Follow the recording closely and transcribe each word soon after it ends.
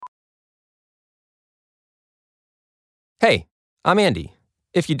Hey, I'm Andy.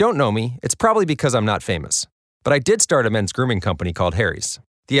 If you don't know me, it's probably because I'm not famous. But I did start a men's grooming company called Harry's.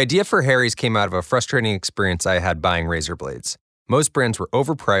 The idea for Harry's came out of a frustrating experience I had buying razor blades. Most brands were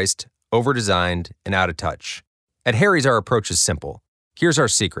overpriced, overdesigned, and out of touch. At Harry's, our approach is simple. Here's our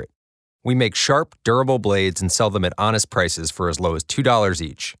secret. We make sharp, durable blades and sell them at honest prices for as low as $2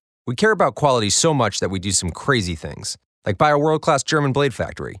 each. We care about quality so much that we do some crazy things, like buy a world-class German blade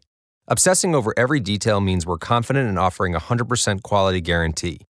factory. Obsessing over every detail means we're confident in offering a 100% quality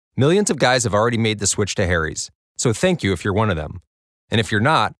guarantee. Millions of guys have already made the switch to Harry's, so thank you if you're one of them. And if you're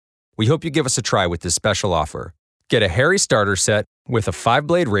not, we hope you give us a try with this special offer. Get a Harry's starter set with a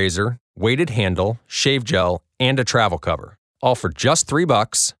 5-blade razor, weighted handle, shave gel, and a travel cover, all for just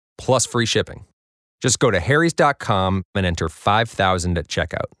 $3 plus free shipping. Just go to harrys.com and enter 5000 at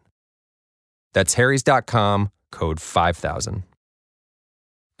checkout. That's harrys.com, code 5000.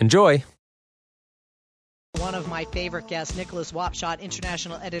 Enjoy. One of my favorite guests, Nicholas Wapshott,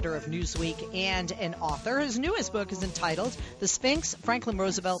 International Editor of Newsweek and an author. His newest book is entitled The Sphinx, Franklin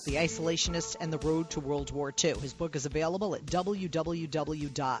Roosevelt, the Isolationists, and the Road to World War II. His book is available at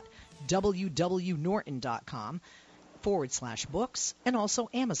www.wwnorton.com/books and also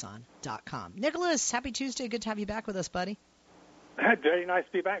Amazon.com. Nicholas, happy Tuesday. Good to have you back with us, buddy. Very nice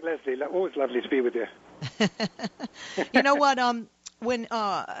to be back, Leslie. Always lovely to be with you. You know what? When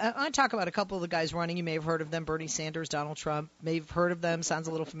I talk about a couple of the guys running, you may have heard of them, Bernie Sanders, Donald Trump, may have heard of them, sounds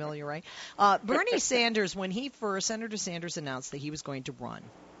a little familiar, right? Bernie Sanders, when Senator Sanders announced that he was going to run,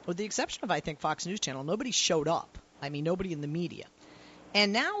 with the exception of, I think, Fox News Channel, nobody showed up. I mean, nobody in the media.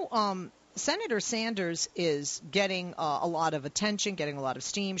 And now Senator Sanders is getting a lot of attention, getting a lot of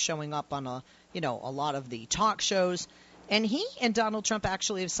steam, showing up on a lot of the talk shows. And he and Donald Trump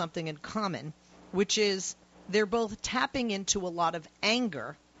actually have something in common, which is they're both tapping into a lot of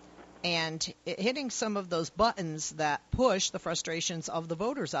anger and hitting some of those buttons that push the frustrations of the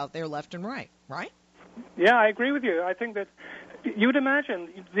voters out there left and right, right? Yeah, I agree with you. I think that you would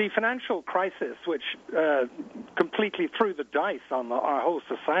imagine the financial crisis, which completely threw the dice on our whole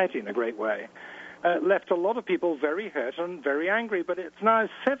society in a great way, left a lot of people very hurt and very angry. But it's now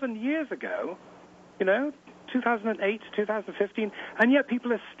 7 years ago, 2008, 2015, and yet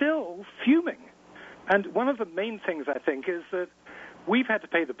people are still fuming. And one of the main things, I think, is that we've had to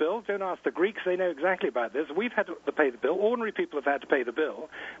pay the bill. Don't ask the Greeks. They know exactly about this. We've had to pay the bill. Ordinary people have had to pay the bill.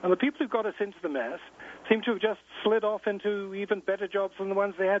 And the people who got us into the mess seem to have just slid off into even better jobs than the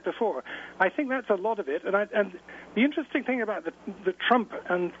ones they had before. I think that's a lot of it. And the interesting thing about the Trump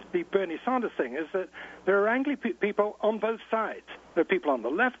and the Bernie Sanders thing is that there are angry people on both sides. There are people on the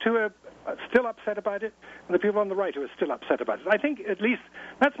left who are still upset about it, and the people on the right who are still upset about it. I think at least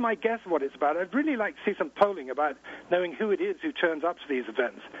that's my guess of what it's about. I'd really like to see some polling about knowing who it is who turns up to these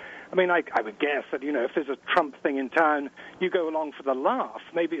events. I mean, I would guess that, if there's a Trump thing in town, you go along for the laugh.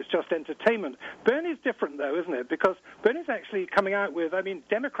 Maybe it's just entertainment. Bernie's different, though, isn't it? Because Bernie's actually coming out with,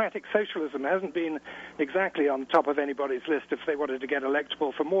 democratic socialism hasn't been exactly on top of anybody's list if they wanted to get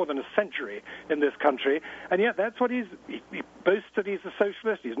electable for more than a century in this country. And yet that's what he boasts that he's a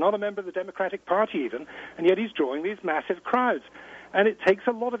socialist. He's not a member of the Democratic Party even, and yet he's drawing these massive crowds. And it takes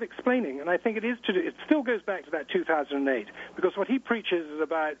a lot of explaining, and I think it still goes back to that 2008, because what he preaches is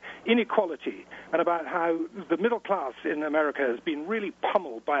about inequality and about how the middle class in America has been really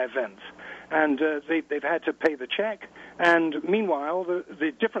pummeled by events, and they've had to pay the check, and meanwhile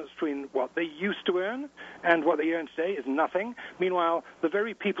the difference between what they used to earn and what they earn today is nothing. Meanwhile, the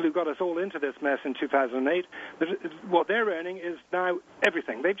very people who got us all into this mess in 2008, what they're earning is now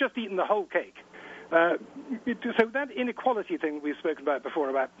everything. They've just eaten the whole cake. So that inequality thing we've spoken about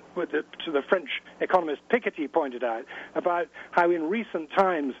before, to the French economist Piketty pointed out, about how in recent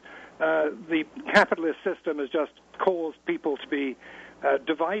times the capitalist system has just caused people to be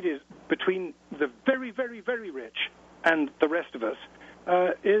divided between the very, very, very rich and the rest of us,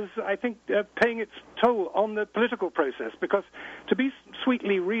 is, I think, paying its toll on the political process. Because to be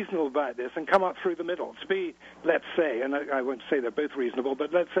sweetly reasonable about this and come up through the middle, to be, let's say, and I won't say they're both reasonable,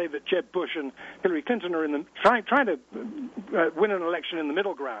 but let's say that Jeb Bush and Hillary Clinton are trying to win an election in the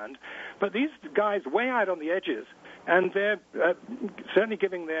middle ground, but these guys way out on the edges, and they're certainly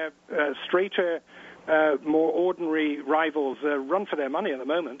giving their straighter, more ordinary rivals run for their money at the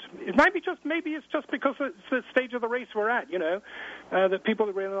moment. Maybe it's just because it's the stage of the race we're at, that people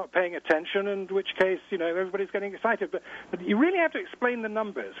are really not paying attention, in which case, everybody's getting excited. But you really have to explain the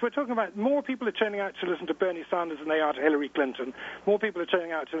numbers. We're talking about more people are turning out to listen to Bernie Sanders than they are to Hillary Clinton. More people are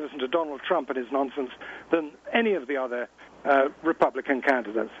turning out to listen to Donald Trump and his nonsense than any of the other Republican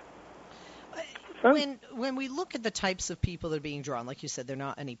candidates. When we look at the types of people that are being drawn, like you said, there are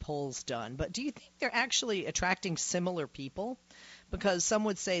not any polls done, but do you think they're actually attracting similar people? Because some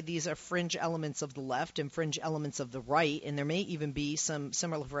would say these are fringe elements of the left and fringe elements of the right, and there may even be some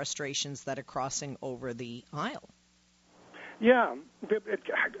similar frustrations that are crossing over the aisle. Yeah,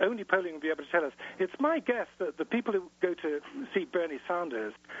 only polling will be able to tell us. It's my guess that the people who go to see Bernie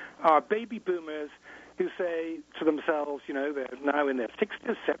Sanders are baby boomers who say to themselves, they're now in their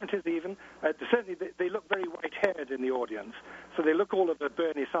 60s, 70s even. Certainly they look very white-haired in the audience, so they look all of the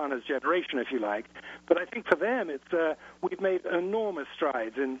Bernie Sanders generation, if you like. But I think for them, we've made enormous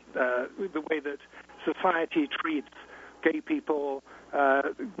strides in the way that society treats gay people.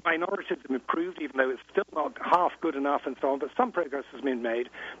 Minorities have improved, even though it's still not half good enough and so on, but some progress has been made.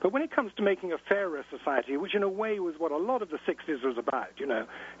 But when it comes to making a fairer society, which in a way was what a lot of the 60s was about,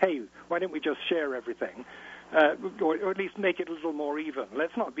 hey, why don't we just share everything? Or at least make it a little more even.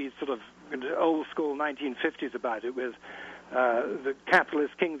 Let's not be sort of old-school 1950s about it with the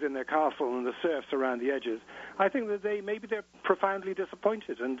capitalist kings in their castle and the serfs around the edges. I think that maybe they're profoundly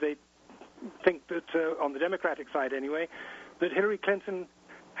disappointed, and they think that, on the Democratic side anyway, that Hillary Clinton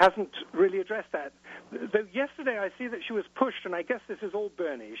hasn't really addressed that. Though yesterday I see that she was pushed, and I guess this is all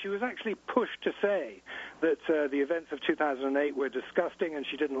Bernie, she was actually pushed to say that the events of 2008 were disgusting and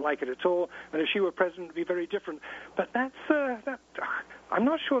she didn't like it at all, and if she were president it would be very different. But I'm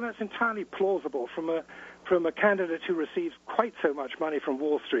not sure that's entirely plausible from a candidate who receives quite so much money from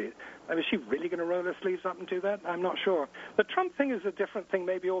Wall Street. I mean, is she really going to roll her sleeves up and do that? I'm not sure. The Trump thing is a different thing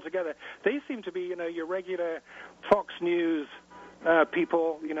maybe altogether. They seem to be, your regular Fox News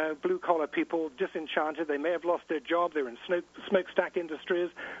people, blue-collar people, disenchanted. They may have lost their job. They're in smokestack industries,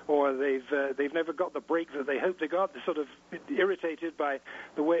 or they've never got the break that they hoped they got. They're sort of irritated by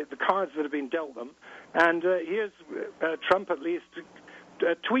the cards that have been dealt them. And here's Trump at least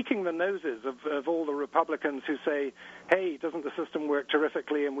tweaking the noses of all the Republicans who say, hey, doesn't the system work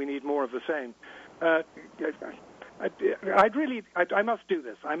terrifically and we need more of the same? I must do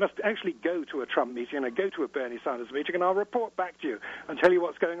this. I must actually go to a Trump meeting and go to a Bernie Sanders meeting, and I'll report back to you and tell you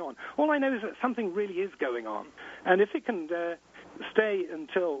what's going on. All I know is that something really is going on, and if it can stay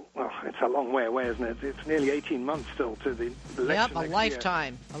until, well, it's a long way away, isn't it? It's nearly 18 months still to the election. Yep, a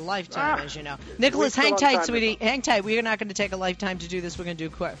lifetime, as you know. Nicholas, hang tight, sweetie. Hang tight. We are not going to take a lifetime to do this. We're going to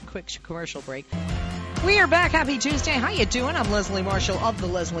do a quick commercial break. We are back. Happy Tuesday. How you doing? I'm Leslie Marshall of The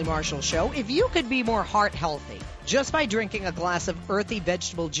Leslie Marshall Show. If you could be more heart healthy just by drinking a glass of earthy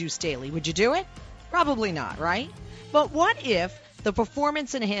vegetable juice daily, would you do it? Probably not, right? But what if the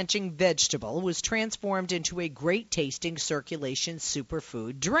performance-enhancing vegetable was transformed into a great-tasting circulation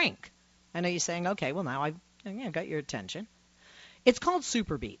superfood drink? I know you're saying, okay, well, now I've got your attention. It's called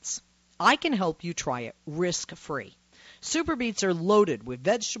Super Beets. I can help you try it risk-free. Super Beets are loaded with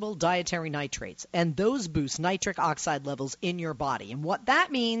vegetable dietary nitrates, and those boost nitric oxide levels in your body. And what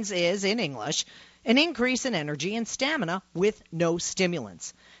that means is, in English, an increase in energy and stamina with no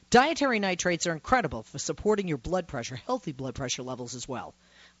stimulants. Dietary nitrates are incredible for supporting your blood pressure, healthy blood pressure levels as well.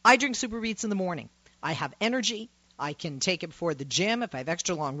 I drink Super Beets in the morning. I have energy. I can take it before the gym if I have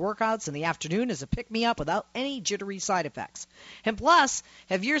extra long workouts in the afternoon as a pick-me-up without any jittery side effects. And plus,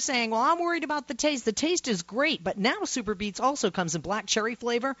 if you're saying, well, I'm worried about the taste is great, but now Super Beets also comes in black cherry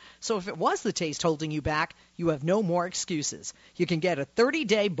flavor, so if it was the taste holding you back, you have no more excuses. You can get a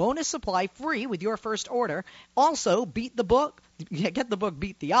 30-day bonus supply free with your first order. Also, get the book,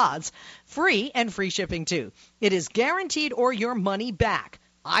 Beat the Odds, free and free shipping too. It is guaranteed or your money back.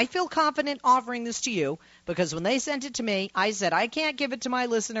 I feel confident offering this to you because when they sent it to me, I said I can't give it to my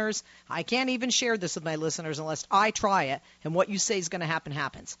listeners. I can't even share this with my listeners unless I try it, and what you say is going to happen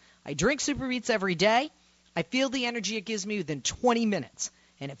happens. I drink Super Beets every day. I feel the energy it gives me within 20 minutes.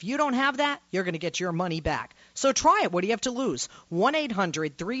 And if you don't have that, you're going to get your money back. So try it. What do you have to lose?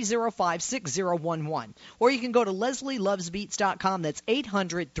 1-800-305-6011. Or you can go to leslielovesbeets.com. That's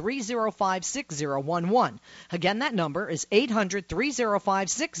 800-305-6011. Again, that number is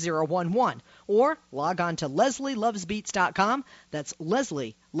 800-305-6011. Or log on to leslielovesbeets.com. That's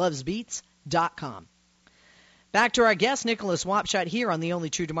leslielovesbeets.com. Back to our guest, Nicholas Wapshott, here on the only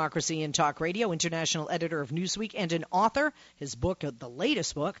true democracy in talk radio, international editor of Newsweek and an author. His book, the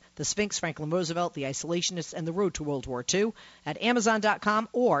latest book, The Sphinx, Franklin Roosevelt, The Isolationists, and the Road to World War II, at Amazon.com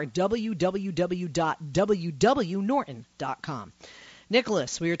or www.wwnorton.com.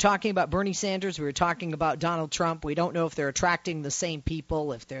 Nicholas, we were talking about Bernie Sanders. We were talking about Donald Trump. We don't know if they're attracting the same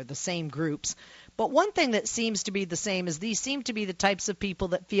people, if they're the same groups. But one thing that seems to be the same is these seem to be the types of people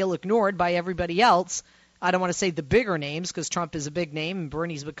that feel ignored by everybody else. I don't want to say the bigger names because Trump is a big name and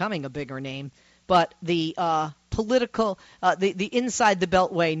Bernie's becoming a bigger name. but the political, the inside the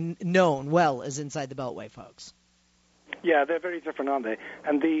Beltway known well as inside the Beltway folks. Yeah, they're very different, aren't they?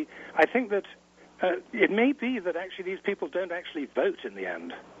 And I think that it may be that actually these people don't actually vote in the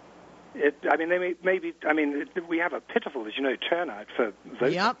end. We have a pitiful, as you know, turnout for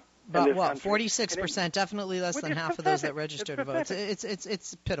voting. Yep. But what, 46%, definitely less than half of those that register to vote.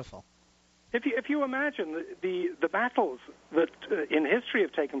 It's pitiful. If you imagine the battles that in history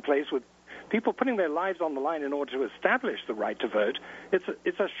have taken place with people putting their lives on the line in order to establish the right to vote,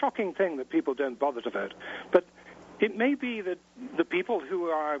 it's a shocking thing that people don't bother to vote. But it may be that the people who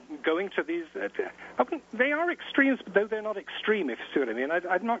are going to these, they are extremes, though they're not extreme, if you see what I mean.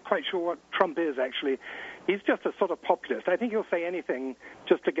 I'm not quite sure what Trump is, actually. He's just a sort of populist. I think he'll say anything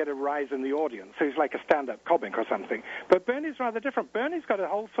just to get a rise in the audience. So he's like a stand-up comic or something. But Bernie's rather different. Bernie's got a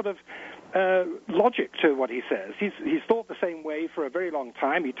whole sort of logic to what he says. He's thought the same way for a very long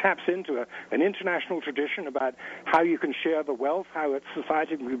time. He taps into an international tradition about how you can share the wealth, how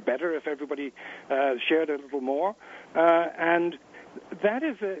society can be better if everybody shared a little more. And that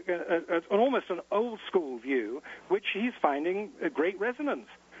is almost an old-school view, which he's finding a great resonance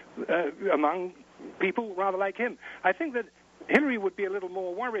among people rather like him. I think that Hillary would be a little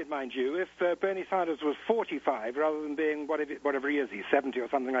more worried, mind you, if Bernie Sanders was 45 rather than being whatever he is. He's 70 or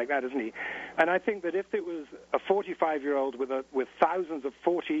something like that, isn't he? And I think that if it was a 45-year-old with thousands of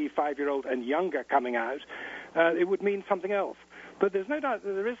 45-year-old and younger coming out, it would mean something else. But there's no doubt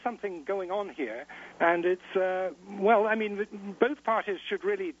that there is something going on here, and it's, both parties should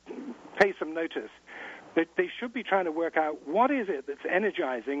really pay some notice. They should be trying to work out what is it that's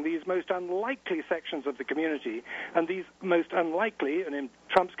energizing these most unlikely sections of the community and these most unlikely, and in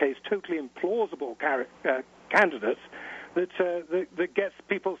Trump's case, totally implausible candidates that gets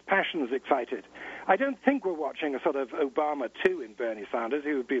people's passions excited. I don't think we're watching a sort of Obama 2 in Bernie Sanders.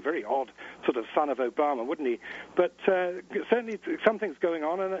 He would be a very odd sort of son of Obama, wouldn't he? But certainly something's going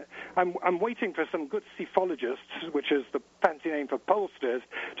on, and I'm waiting for some good psephologists, which is the fancy name for pollsters,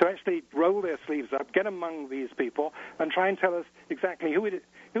 to actually roll their sleeves up, get among these people, and try and tell us exactly who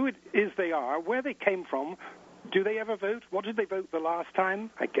it is they are, where they came from. Do they ever vote? What did they vote the last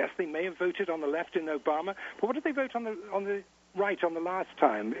time? I guess they may have voted on the left in Obama, but what did they vote on the right on the last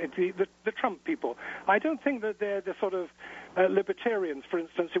time? The Trump people. I don't think that they're the sort of libertarians, for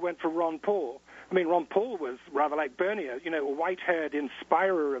instance, who went for Ron Paul. I mean, Ron Paul was rather like Bernie, a white-haired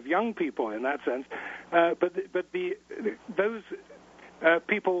inspirer of young people in that sense. But those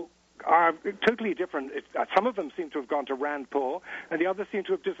people are totally different. Some of them seem to have gone to Rand Paul, and the others seem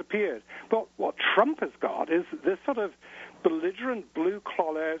to have disappeared. But what Trump has got is this sort of belligerent,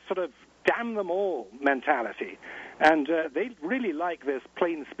 blue-collar, sort of damn-them-all mentality. And they really like this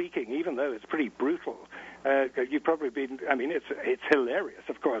plain speaking, even though it's pretty brutal. You've probably been, it's hilarious,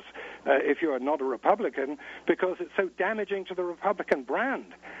 of course, if you're not a Republican, because it's so damaging to the Republican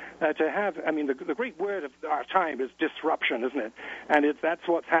brand. To have, the great word of our time is disruption, isn't it? And that's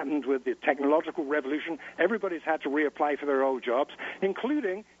what's happened with the technological revolution. Everybody's had to reapply for their old jobs,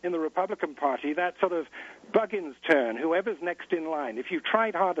 including in the Republican Party, that sort of Buggins turn, whoever's next in line. If you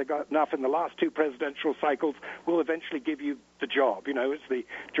tried hard enough in the last two presidential cycles, we'll eventually give you the job. It's the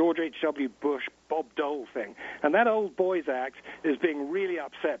George H.W. Bush, Bob Dole thing. And that old boys act is being really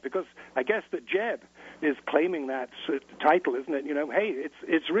upset because I guess that Jeb is claiming that title, isn't it? Hey,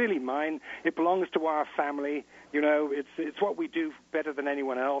 it's really mine. It belongs to our family. It's what we do better than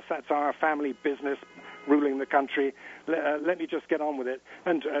anyone else. That's our family business ruling the country. Let me just get on with it.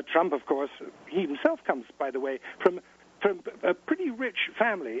 And Trump, of course, he himself comes, by the way, from a pretty rich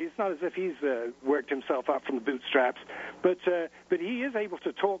family. It's not as if he's worked himself up from the bootstraps, but he is able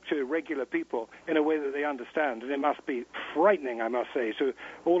to talk to regular people in a way that they understand, and it must be frightening, I must say, to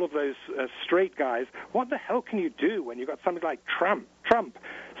all of those straight guys. What the hell can you do when you've got somebody like Trump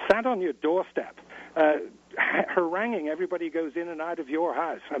sat on your doorstep, haranguing everybody who goes in and out of your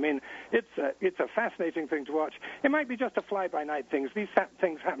house? It's a fascinating thing to watch. It might be just a fly-by-night thing. These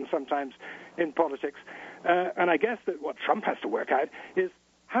things happen sometimes in politics. And I guess that what Trump has to work out is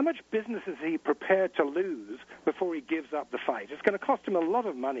how much business is he prepared to lose before he gives up the fight? It's going to cost him a lot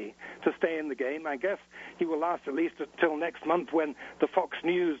of money to stay in the game. I guess he will last at least until next month when the Fox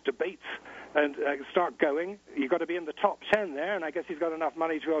News debates and start going. You've got to be in the top 10 there, and I guess he's got enough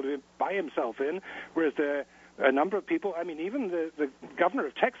money to be able to buy himself in, whereas a number of people, I mean, even the governor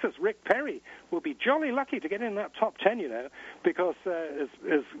of Texas, Rick Perry, will be jolly lucky to get in that top 10, because,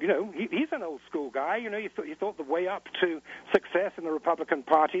 he's an old-school guy. He thought the way up to success in the Republican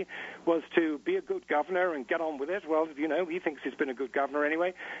Party was to be a good governor and get on with it. Well, he thinks he's been a good governor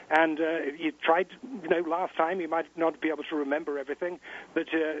anyway. And he tried, last time, he might not be able to remember everything that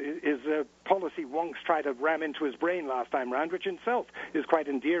his policy wonks tried to ram into his brain last time round, which himself is quite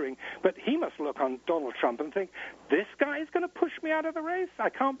endearing. But he must look on Donald Trump and think, this guy is going to push me out of the race? I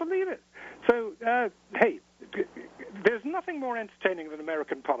can't believe it. So, hey, there's nothing more entertaining than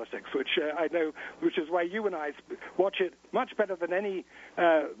American politics, which I know, which is why you and I watch it much better than any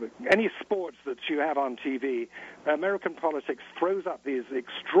sports that you have on TV. American politics throws up these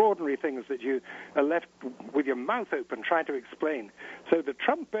extraordinary things that you are left with your mouth open trying to explain. So the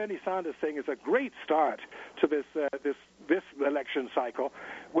Trump-Bernie Sanders thing is a great start to this election cycle,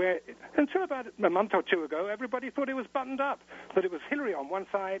 where until about a month or two ago, everybody thought it was buttoned up, that it was Hillary on one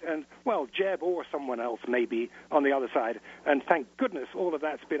side and, well, Jeb or someone else maybe on the other side. And thank goodness all of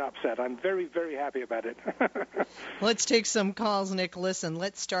that's been upset. I'm very, very happy about it. Let's take some calls, Nicholas, and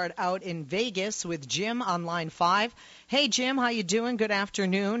let's start out in Vegas with Jim on line 5. Hey, Jim, how you doing? Good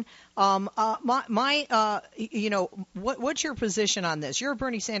afternoon. What's your position on this? You're a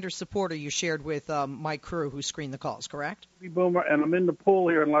Bernie Sanders supporter. You shared with my crew who screened the calls, correct? Boomer, and I'm in the pool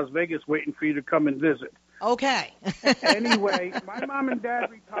here in Las Vegas waiting for you to come and visit. Okay. Anyway, my mom and dad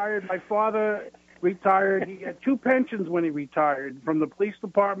retired. My father retired. He had 2 pensions when he retired from the police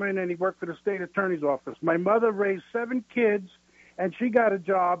department, and he worked for the state attorney's office. My mother raised 7 kids, and she got a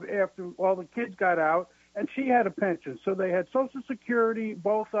job after all the kids got out, and she had a pension. So they had Social Security,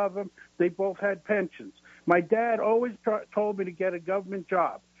 both of them. They both had pensions. My dad always told me to get a government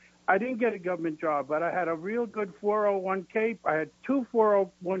job. I didn't get a government job, but I had a real good 401k. I had 2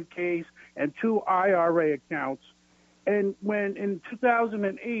 401ks and 2 IRA accounts. And when in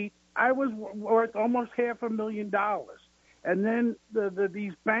 2008, I was worth almost $500,000. And then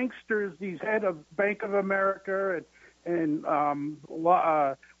these banksters, these head of Bank of America and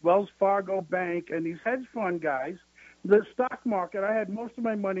Wells Fargo Bank and these hedge fund guys, the stock market, I had most of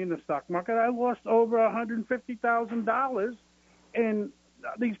my money in the stock market. I lost over $150,000. And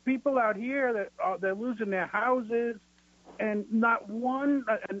these people out here that they're losing their houses, and not one.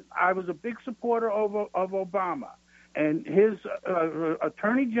 And I was a big supporter of Obama, and his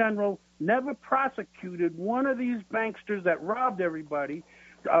attorney general never prosecuted one of these banksters that robbed everybody.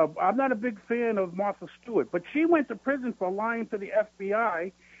 I'm not a big fan of Martha Stewart, but she went to prison for lying to the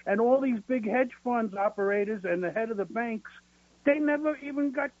FBI, and all these big hedge funds operators and the head of the banks, they never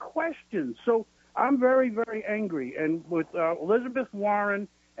even got questioned. So I'm very, very angry. And with Elizabeth Warren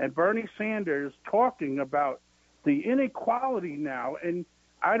and Bernie Sanders talking about the inequality now, and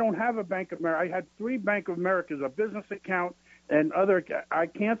I don't have a Bank of America. I had 3 Bank of Americas, a business account, and I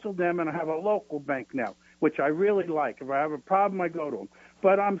canceled them, and I have a local bank now, which I really like. If I have a problem, I go to them.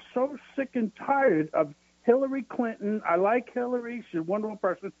 But I'm so sick and tired of Hillary Clinton. I like Hillary. She's a wonderful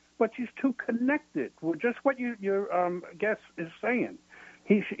person, but she's too connected. Well, just what your guest is saying.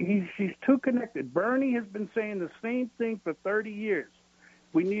 She's too connected. Bernie has been saying the same thing for 30 years.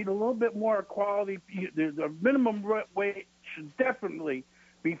 We need a little bit more equality. The minimum wage should definitely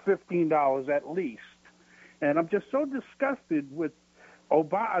be $15 at least. And I'm just so disgusted with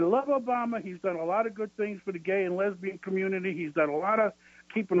Obama. I love Obama. He's done a lot of good things for the gay and lesbian community. He's done a lot of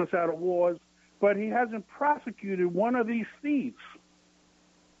keeping us out of wars. But he hasn't prosecuted one of these thieves.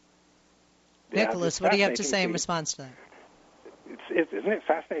 Nicholas, what do you have to say in response to that? Isn't it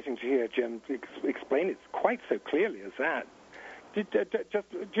fascinating to hear Jim explain it quite so clearly as that?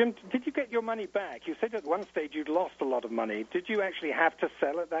 Jim, did you get your money back? You said at one stage you'd lost a lot of money. Did you actually have to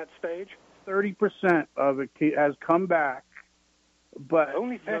sell at that stage? 30% of it has come back, but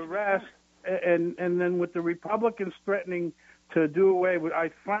only 30%? The rest, and then with the Republicans threatening to do away with,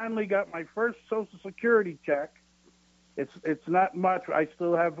 I finally got my first Social Security check. It's not much. I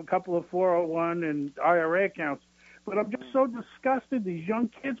still have a couple of 401 and IRA accounts, but I'm just so disgusted. These young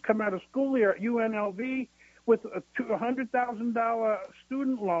kids come out of school here at UNLV with a $100,000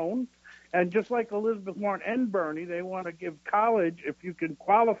 student loan, and just like Elizabeth Warren and Bernie, they want to give college if you can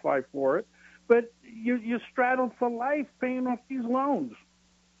qualify for it, but you're straddled for life paying off these loans.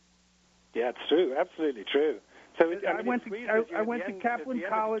 Yeah, it's true, absolutely true. So I went to Kaplan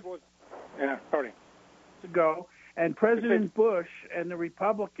College ago, and President Bush and the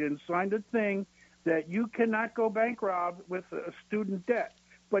Republicans signed a thing that you cannot go bankrupt with a student debt.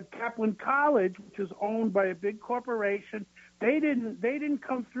 But Kaplan College, which is owned by a big corporation, they didn't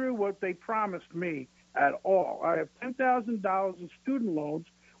come through what they promised me at all. I have $10,000 in student loans,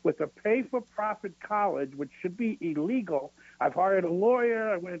 with a pay-for-profit college, which should be illegal. I've hired a lawyer.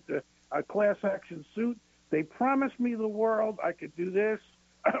 I went to a class action suit. They promised me the world. I could do this.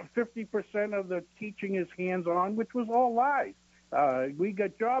 50% of the teaching is hands-on, which was all lies. We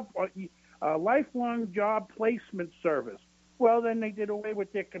got lifelong job placement service. Well, then they did away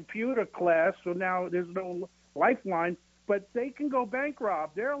with their computer class, so now there's no lifeline. But they can go bank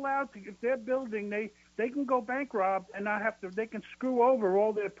rob. They're allowed to, if they're building, they can go bank rob and not have to. They can screw over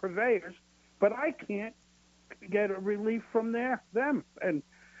all their purveyors, but I can't get a relief from them. And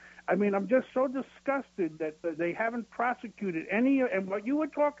I mean, I'm just so disgusted that they haven't prosecuted any. And what you were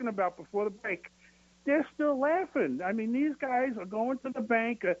talking about before the break, they're still laughing. I mean, these guys are going to the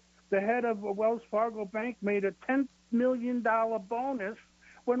bank. The head of Wells Fargo Bank made a $10 million bonus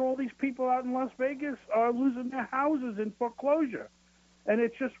when all these people out in Las Vegas are losing their houses in foreclosure. And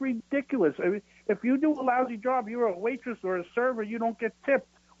it's just ridiculous. I mean, if you do a lousy job, you're a waitress or a server, you don't get tipped.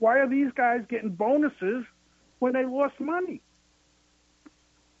 Why are these guys getting bonuses when they lost money?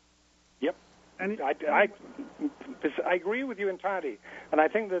 Yep. And I agree with you entirely. And I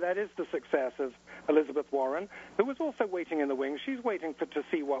think that is the success of Elizabeth Warren, who was also waiting in the wings. She's waiting to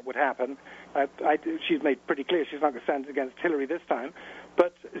see what would happen. She's made pretty clear she's not going to stand against Hillary this time.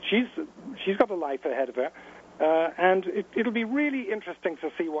 But she's got a life ahead of her. And it'll be really interesting to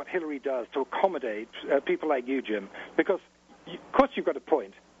see what Hillary does to accommodate people like you, Jim, because, of course, you've got a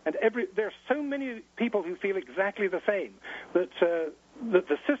point. And there are so many people who feel exactly the same, that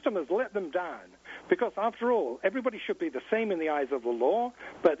the system has let them down. Because, after all, everybody should be the same in the eyes of the law.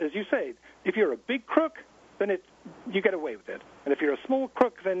 But, as you say, if you're a big crook, then you get away with it. And if you're a small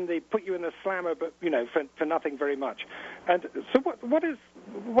crook, then they put you in the slammer, but, for nothing very much. And so what is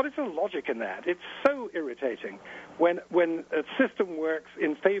the logic in that? It's so irritating when a system works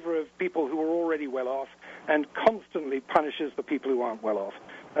in favor of people who are already well off and constantly punishes the people who aren't well off.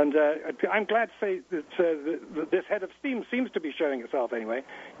 And I'm glad to say that this head of steam seems to be showing itself anyway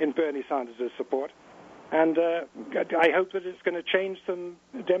in Bernie Sanders' support. And I hope that it's going to change some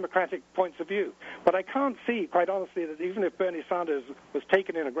Democratic points of view. But I can't see, quite honestly, that even if Bernie Sanders was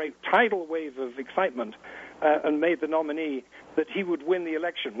taken in a great tidal wave of excitement and made the nominee, that he would win the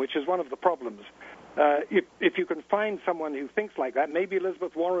election, which is one of the problems. If you can find someone who thinks like that, maybe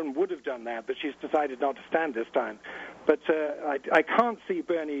Elizabeth Warren would have done that, but she's decided not to stand this time. But I can't see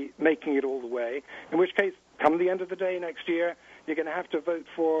Bernie making it all the way, in which case, come the end of the day next year, you're going to have to vote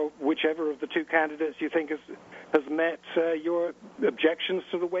for whichever of the two candidates you think has met your objections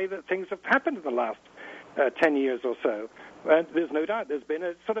to the way that things have happened in the last 10 years or so. And there's no doubt there's been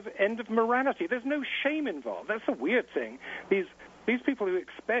a sort of end of morality. There's no shame involved. That's a weird thing. These people who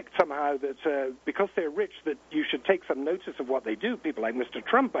expect somehow that because they're rich that you should take some notice of what they do, people like Mr.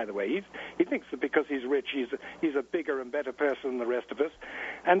 Trump, by the way, he thinks that because he's rich, he's a bigger and better person than the rest of us.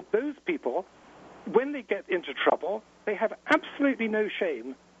 And those people, when they get into trouble, they have absolutely no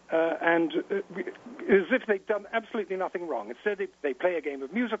shame and as if they've done absolutely nothing wrong. Instead, they play a game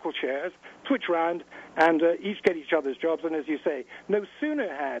of musical chairs, twitch round, and each get each other's jobs. And as you say, no sooner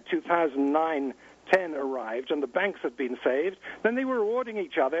had 2009-10 arrived and the banks had been saved than they were awarding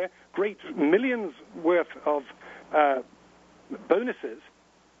each other great millions worth of bonuses,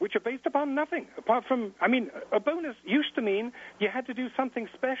 which are based upon nothing, apart from, a bonus used to mean you had to do something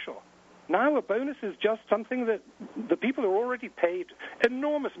special. Now a bonus is just something that the people who are already paid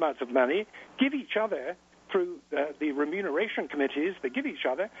enormous amounts of money give each other through the remuneration committees. They give each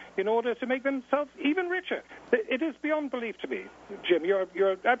other in order to make themselves even richer. It is beyond belief to me, Jim.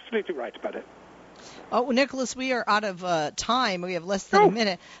 You're absolutely right about it. Oh, Nicholas, we are out of time. We have less than a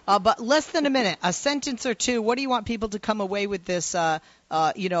minute. But less than a minute, a sentence or two. What do you want people to come away with this,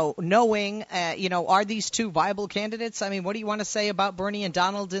 knowing, are these two viable candidates? I mean, what do you want to say about Bernie and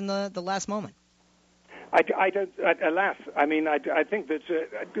Donald in the last moment? I don't, alas, I think that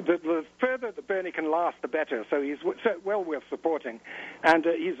the further that Bernie can last, the better. So he's well worth supporting. And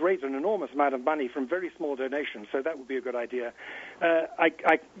he's raised an enormous amount of money from very small donations, so that would be a good idea. I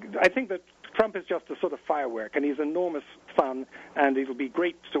think that Trump is just a sort of firework, and he's enormous fun, and it'll be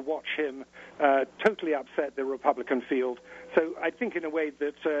great to watch him totally upset the Republican field. So I think in a way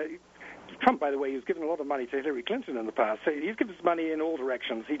that Trump, by the way, has given a lot of money to Hillary Clinton in the past. So he's given his money in all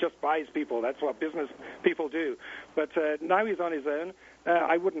directions. He just buys people. That's what business people do. But now he's on his own.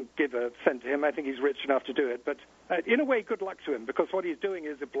 I wouldn't give a cent to him. I think he's rich enough to do it. But in a way, good luck to him, because what he's doing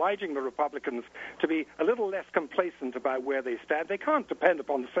is obliging the Republicans to be a little less complacent about where they stand. They can't depend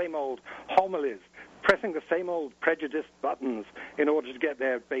upon the same old homilies, pressing the same old prejudiced buttons in order to get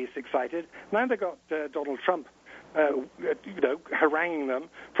their base excited. Now they've got Donald Trump haranguing them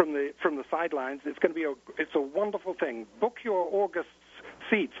from the sidelines. It's a wonderful thing. Book your August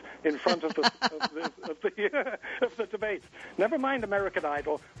seat in front of the of the debates. Never mind American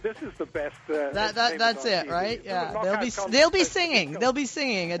Idol. This is the best. That's it, right? Yeah, they'll be singing. They'll be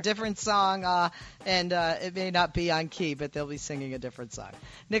singing a different song, and it may not be on key, but they'll be singing a different song.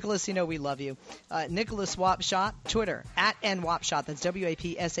 Nicholas, you know we love you. Nicholas Wapshott, Twitter @nwapshott. That's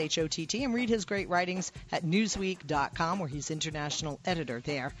WAPSHOTT, and read his great writings at Newsweek.com, where he's international editor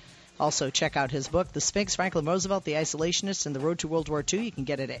there. Also, check out his book, The Sphinx, Franklin Roosevelt, The Isolationists, and the Road to World War II. You can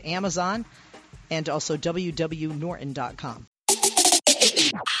get it at Amazon and also www.norton.com.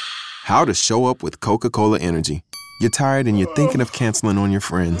 How to show up with Coca-Cola Energy. You're tired and you're thinking of canceling on your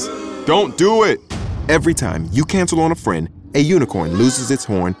friends. Don't do it! Every time you cancel on a friend, a unicorn loses its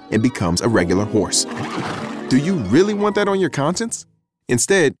horn and becomes a regular horse. Do you really want that on your conscience?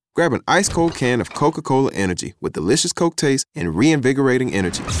 Instead, grab an ice-cold can of Coca-Cola Energy with delicious Coke taste and reinvigorating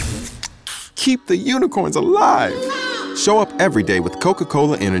energy. Keep the unicorns alive! Show up every day with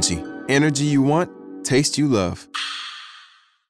Coca-Cola Energy. Energy you want, taste you love.